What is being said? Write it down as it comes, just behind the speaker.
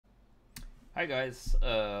Hi guys,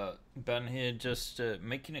 Ben here, just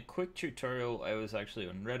making a quick tutorial. I was actually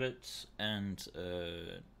on Reddit and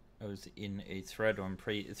I was in a thread on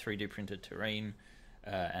 3D printed terrain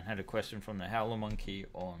and had a question from the Howler Monkey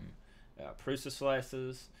on Prusa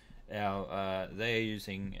slices. Now they are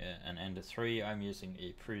using an Ender 3, I'm using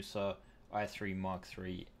a Prusa i3 Mark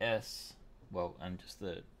III S, well, and just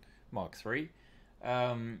the Mark III.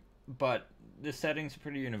 But the settings are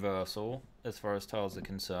pretty universal as far as tiles are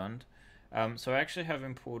concerned. So I actually have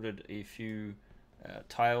imported a few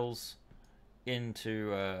tiles into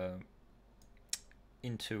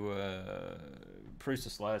Prusa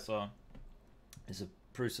Slicer. It's a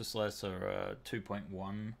Prusa Slicer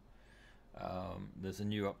 2.1. There's a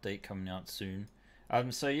new update coming out soon.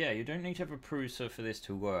 So yeah, you don't need to have a Prusa for this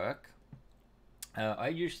to work. I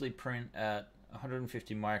usually print at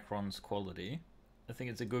 150 microns quality. I think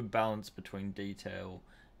it's a good balance between detail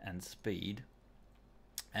and speed.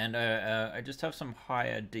 And I just have some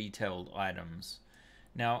higher detailed items.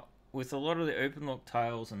 Now, with a lot of the OpenLOCK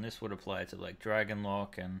tiles, and this would apply to like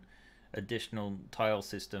DragonLock and additional tile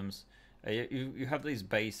systems, you have these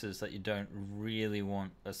bases that you don't really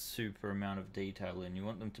want a super amount of detail in. You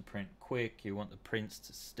want them to print quick, you want the prints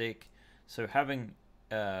to stick. So having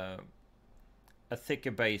a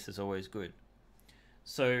thicker base is always good.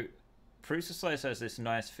 So Prusa Slice has this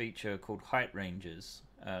nice feature called height ranges.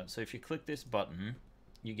 So if you click this button,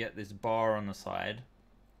 you get this bar on the side,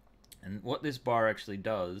 and what this bar actually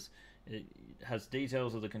does, it has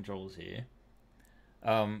details of the controls here,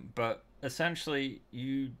 but essentially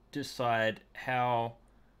you decide how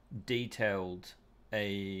detailed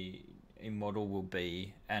a model will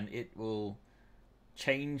be, and it will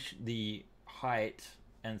change the height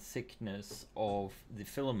and thickness of the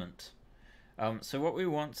filament. So what we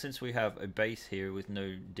want, since we have a base here with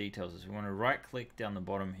no details, is we want to right click down the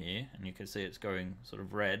bottom here, and you can see it's going sort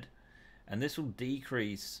of red, and this will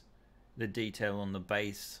decrease the detail on the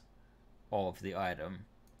base of the item.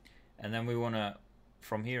 And then we want to,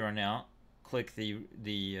 from here on out, click the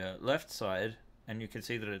left side, and you can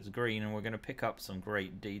see that it's green, and we're going to pick up some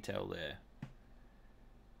great detail there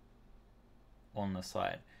on the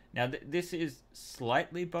side. Now this is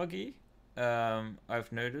slightly buggy,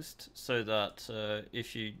 I've noticed, so that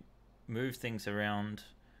if you move things around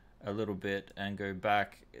a little bit and go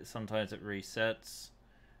back, sometimes it resets.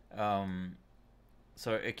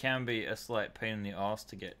 So it can be a slight pain in the ass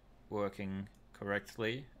to get working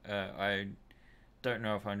correctly. I don't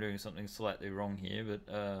know if I'm doing something slightly wrong here,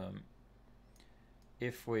 but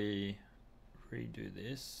if we redo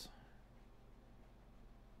this,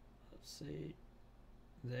 let's see,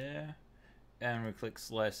 there, and we click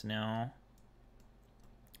slice now,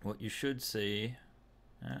 what you should see,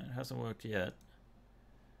 it hasn't worked yet,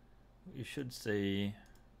 what you should see,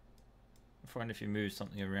 I find if you move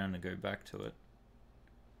something around and go back to it,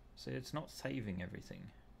 see, it's not saving everything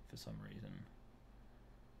for some reason.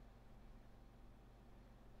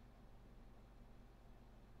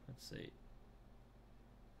 Let's see,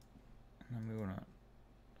 and then we want to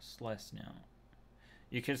slice now.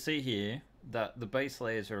 You can see here that the base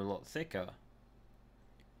layers are a lot thicker,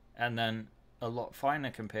 and then a lot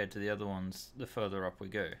finer compared to the other ones the further up we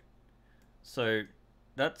go. So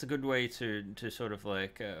that's a good way to sort of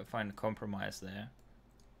like find a compromise there.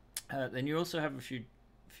 Then you also have a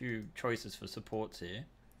few choices for supports here.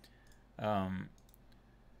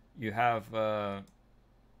 You have alright,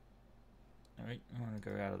 I want to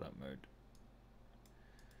go out of that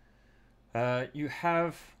mode. You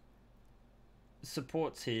have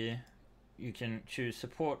supports here. You can choose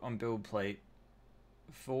support on build plate,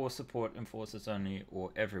 for support enforcers only,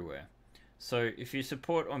 or everywhere. So if you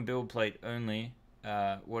support on build plate only,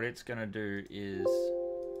 what it's going to do is,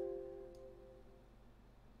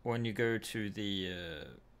 when you go to the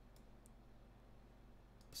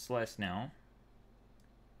slice now,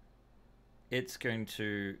 it's going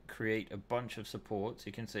to create a bunch of supports.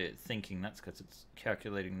 You can see it thinking, that's because it's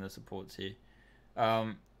calculating the supports here.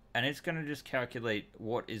 And it's going to just calculate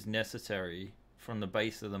what is necessary from the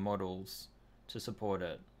base of the models to support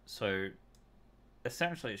it. So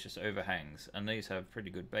essentially it's just overhangs, and these have pretty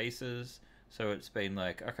good bases, so it's been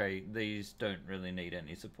like, okay, these don't really need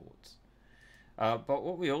any supports. But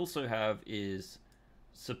what we also have is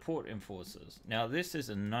support enforcers. Now this is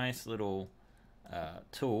a nice little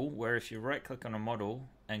tool where if you right click on a model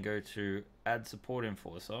and go to add support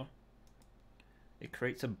enforcer, it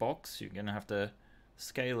creates a box. You're going to have to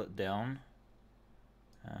scale it down.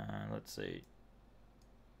 Let's see.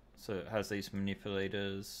 So it has these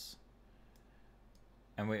manipulators,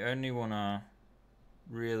 and we only want to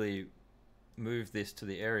really move this to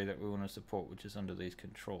the area that we want to support, which is under these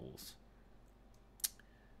controls.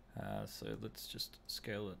 So let's just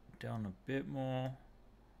scale it down a bit more.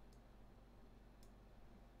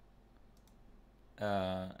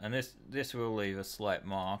 And this will leave a slight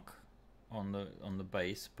mark on the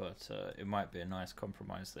base, but it might be a nice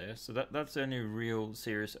compromise there. So that's the only real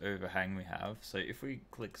serious overhang we have. So if we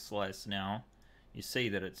click slice now, you see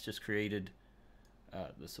that it's just created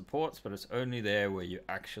the supports, but it's only there where you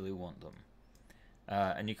actually want them.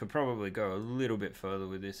 And you could probably go a little bit further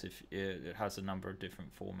with this if it has a number of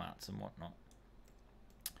different formats and whatnot.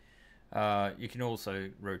 You can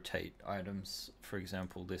also rotate items. For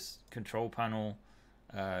example, this control panel,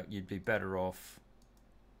 you'd be better off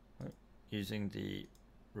using the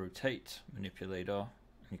rotate manipulator.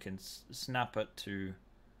 You can snap it to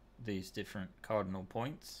these different cardinal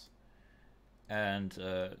points, and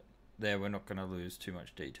there we're not going to lose too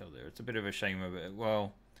much detail there. It's a bit of a shame of it.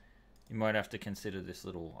 Well, you might have to consider this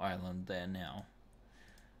little island there now.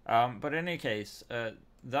 But in any case,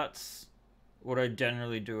 that's what I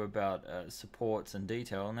generally do about supports and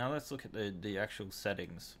detail. Now let's look at the actual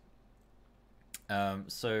settings.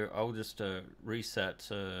 So I'll just reset.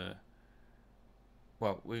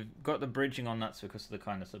 Well, we've got the bridging on, that's because of the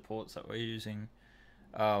kind of supports that we're using.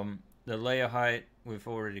 The layer height we've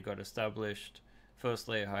already got established. First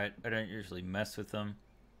layer height, I don't usually mess with them.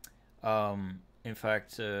 In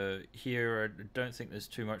fact, here I don't think there's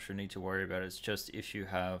too much we need to worry about. It's just if you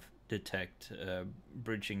have detect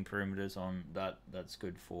bridging perimeters on, that's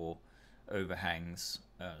good for overhangs,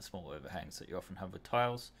 small overhangs that you often have with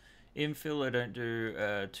tiles. Infill, I don't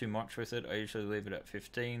do too much with it. I usually leave it at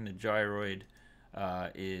 15. The gyroid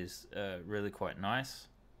is really quite nice.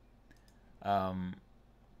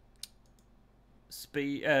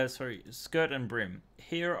 Skirt and brim.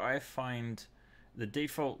 Here I find the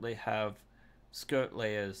default they have skirt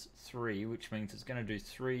layers 3, which means it's going to do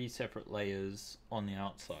 3 separate layers on the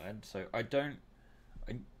outside. So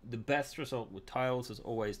the best result with tiles is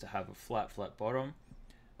always to have a flat bottom.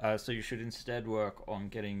 So you should instead work on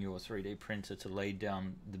getting your 3D printer to lay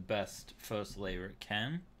down the best first layer it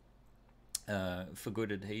can for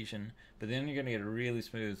good adhesion. But then you're going to get a really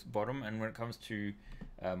smooth bottom, and when it comes to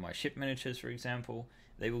my ship miniatures, for example,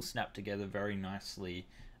 they will snap together very nicely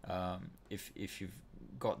if you've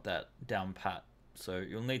got that down pat. So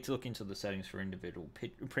you'll need to look into the settings for individual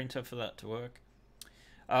printer for that to work.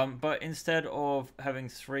 But instead of having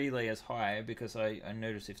 3 layers high, because I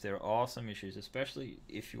notice if there are some issues, especially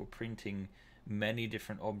if you're printing many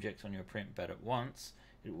different objects on your print bed at once,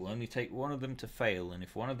 it will only take one of them to fail, and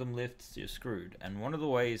if one of them lifts, you're screwed. And one of the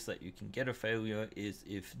ways that you can get a failure is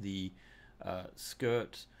if the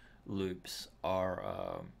skirt loops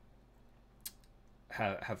are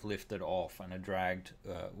have lifted off and are dragged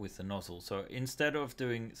with the nozzle. So instead of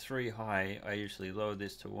doing 3 high, I usually lower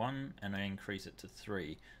this to 1 and I increase it to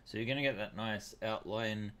 3. So you're going to get that nice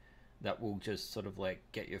outline that will just sort of like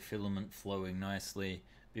get your filament flowing nicely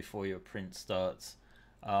before your print starts.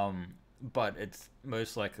 But it's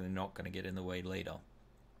most likely not going to get in the way later.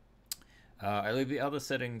 I leave the other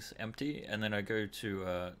settings empty, and then I go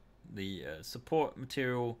to the support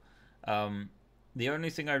material. The only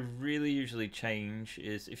thing I really usually change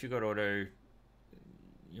is if you've got auto,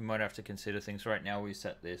 you might have to consider things. Right now we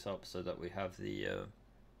set this up so that we have the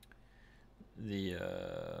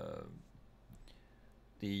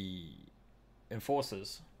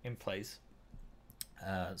enforcers in place.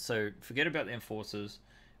 So forget about the enforcers.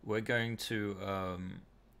 We're going to,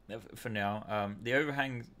 for now, the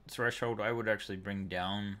overhang threshold I would actually bring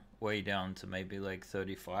down, way down to maybe like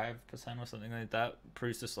 35% or something like that.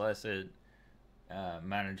 Prusa Slicer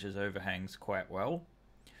manages overhangs quite well,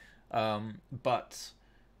 but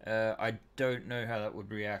I don't know how that would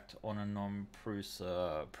react on a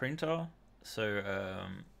non-Prusa printer, so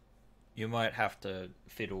you might have to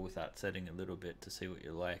fiddle with that setting a little bit to see what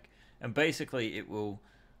you like. And basically it will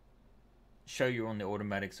show you on the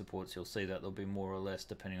automatic supports, you'll see that there'll be more or less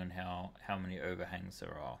depending on how many overhangs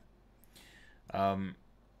there are.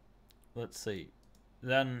 Let's see,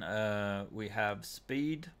 then we have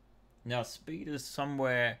speed. Now speed is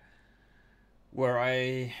somewhere where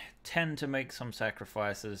I tend to make some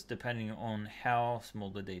sacrifices depending on how small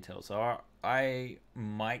the details are. I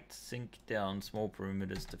might sink down small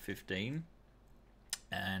perimeters to 15,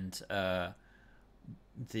 and but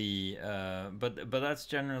that's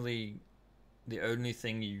generally the only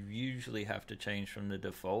thing you usually have to change from the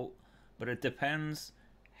default. But it depends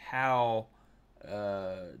how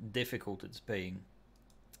difficult it's being.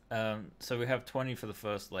 So we have 20 for the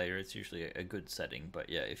first layer. It's usually a good setting, but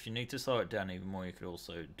yeah, if you need to slow it down even more, you could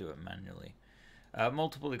also do it manually.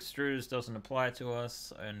 Multiple extruders doesn't apply to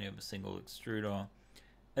us. I only have a single extruder.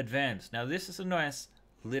 Advanced. Now this is a nice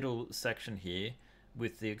little section here,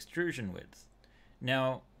 with the extrusion width.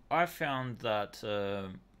 Now, I found that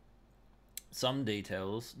some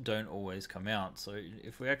details don't always come out. So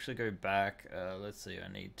if we actually go back, let's see,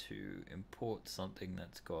 I need to import something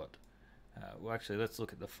that's got, well, actually, let's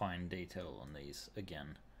look at the fine detail on these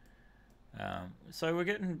again. So we're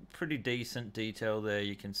getting pretty decent detail there.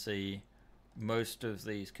 You can see most of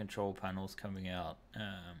these control panels coming out.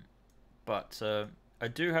 But I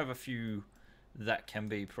do have a few that can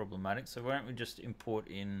be problematic. So why don't we just import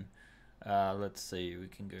in, let's see, we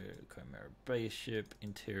can go Chimera base ship,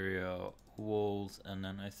 interior, walls, and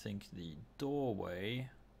then I think the doorway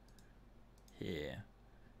here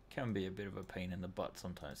can be a bit of a pain in the butt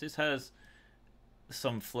sometimes. This has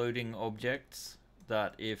some floating objects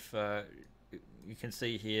that if you can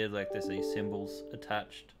see here, like there's these symbols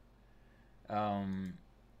attached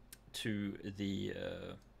to the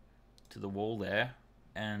wall there,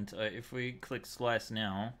 and if we click slice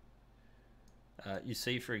now, you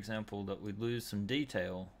see, for example, that we lose some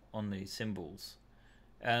detail on these symbols,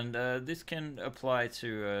 and this can apply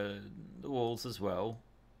to the walls as well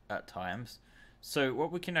at times. So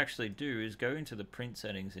what we can actually do is go into the print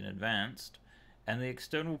settings in advanced, and the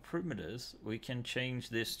external perimeters, we can change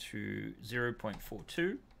this to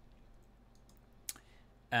 0.42.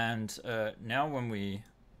 And now when we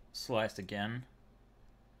slice again,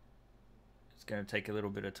 it's going to take a little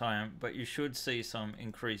bit of time, but you should see some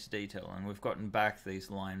increased detail, and we've gotten back these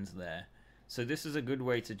lines there. So this is a good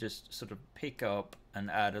way to just sort of pick up and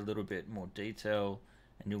add a little bit more detail,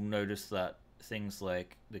 and you'll notice that things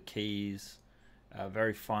like the keys,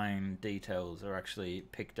 very fine details are actually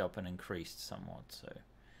picked up and increased somewhat. So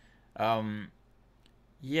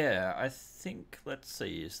yeah, I think, let's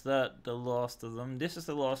see, is that the last of them? This is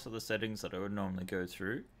the last of the settings that I would normally go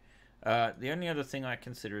through. The only other thing I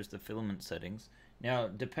consider is the filament settings. Now,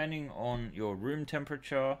 depending on your room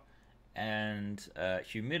temperature and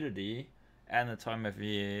humidity and the time of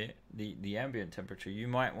year, the ambient temperature, you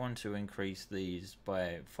might want to increase these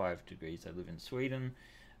by 5 degrees. I live in Sweden.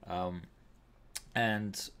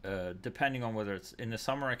 And depending on whether it's in the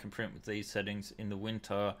summer, I can print with these settings. In the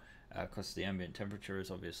winter, because the ambient temperature is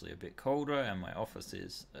obviously a bit colder and my office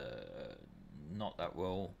is not that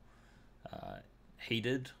well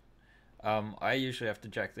heated, I usually have to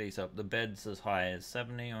jack these up. The bed's as high as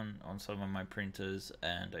 70 on some of my printers,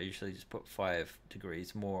 and I usually just put 5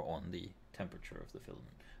 degrees more on the temperature of the filament.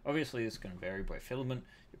 Obviously this can vary by filament,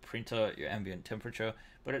 your printer, your ambient temperature,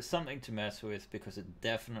 but it's something to mess with because it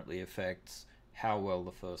definitely affects how well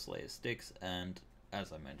the first layer sticks, and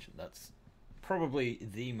as I mentioned, that's probably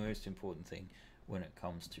the most important thing when it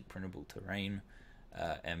comes to printable terrain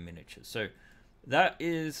and miniatures. So that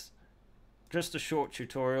is just a short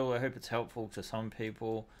tutorial. I hope it's helpful to some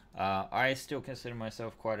people. I still consider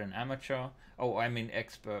myself quite an amateur. Oh, I'm in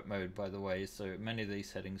expert mode, by the way, so many of these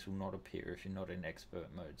settings will not appear if you're not in expert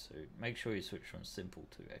mode, so make sure you switch from simple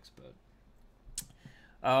to expert.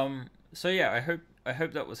 So yeah, I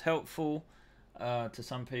hope that was helpful to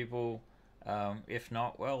some people. If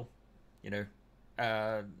not, well, you know,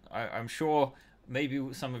 I'm sure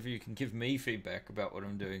maybe some of you can give me feedback about what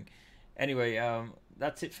I'm doing. Anyway,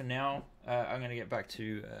 that's it for now. I'm going to get back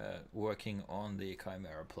to working on the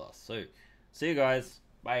Chimera Plus. So, see you guys.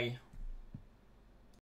 Bye.